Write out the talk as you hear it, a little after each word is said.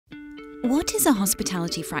What is a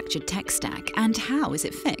hospitality fractured tech stack and how is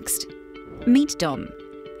it fixed? Meet Dom.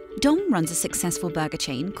 Dom runs a successful burger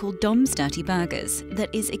chain called Dom's Dirty Burgers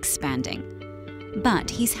that is expanding. But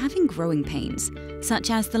he's having growing pains,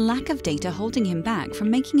 such as the lack of data holding him back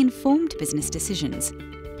from making informed business decisions.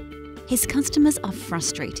 His customers are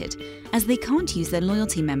frustrated as they can't use their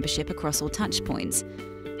loyalty membership across all touchpoints,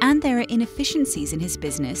 and there are inefficiencies in his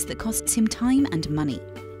business that costs him time and money.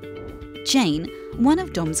 Jane, one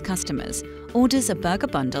of Dom's customers, orders a burger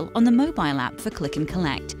bundle on the mobile app for click and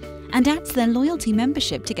collect and adds their loyalty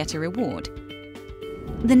membership to get a reward.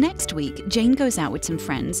 The next week, Jane goes out with some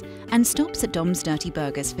friends and stops at Dom's Dirty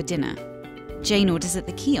Burgers for dinner. Jane orders at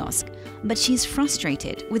the kiosk, but she's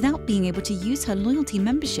frustrated without being able to use her loyalty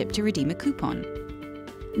membership to redeem a coupon.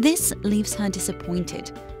 This leaves her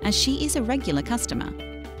disappointed, as she is a regular customer.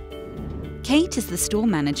 Kate is the store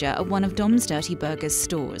manager at one of Dom's Dirty Burgers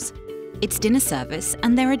stores. It's dinner service,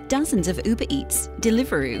 and there are dozens of Uber Eats,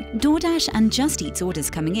 Deliveroo, DoorDash and Just Eat's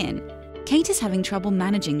orders coming in. Kate is having trouble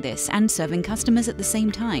managing this and serving customers at the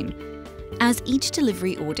same time, as each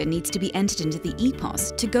delivery order needs to be entered into the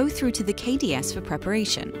EPOS to go through to the KDS for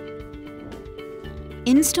preparation.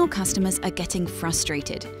 In-store customers are getting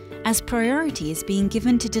frustrated, as priority is being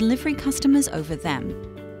given to delivery customers over them.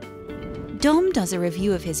 Dom does a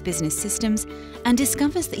review of his business systems and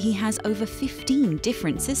discovers that he has over 15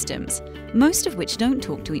 different systems, most of which don't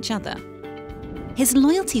talk to each other. His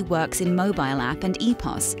loyalty works in mobile app and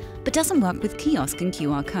EPOS, but doesn't work with kiosk and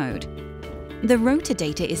QR code. The rota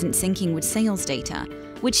data isn't syncing with sales data,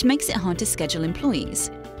 which makes it hard to schedule employees.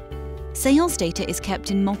 Sales data is kept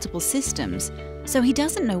in multiple systems, so he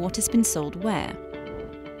doesn't know what has been sold where.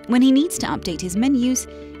 When he needs to update his menus,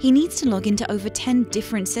 he needs to log into over 10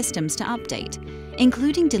 different systems to update,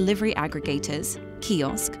 including delivery aggregators,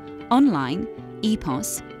 kiosk, online,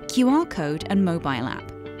 EPOS, QR code, and mobile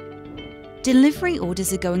app. Delivery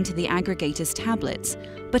orders are going to the aggregators' tablets,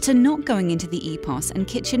 but are not going into the EPOS and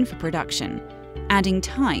kitchen for production, adding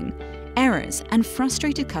time, errors, and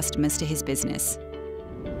frustrated customers to his business.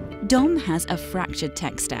 Dom has a fractured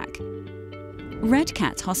tech stack.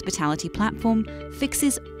 Redcat's hospitality platform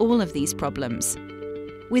fixes all of these problems.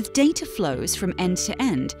 With data flows from end to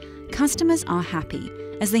end, customers are happy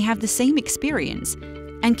as they have the same experience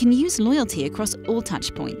and can use loyalty across all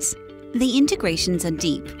touchpoints. The integrations are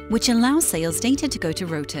deep, which allows sales data to go to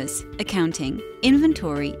rotas, accounting,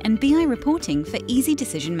 inventory, and BI reporting for easy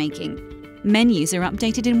decision-making. Menus are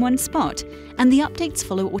updated in one spot, and the updates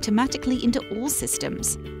follow automatically into all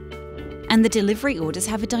systems. And the delivery orders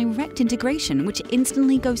have a direct integration which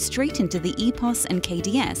instantly goes straight into the EPOS and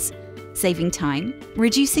KDS, saving time,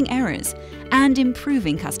 reducing errors, and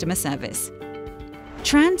improving customer service.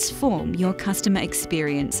 Transform your customer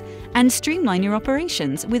experience and streamline your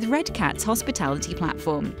operations with Redcat's hospitality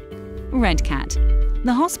platform. Redcat,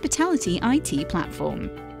 the hospitality IT platform.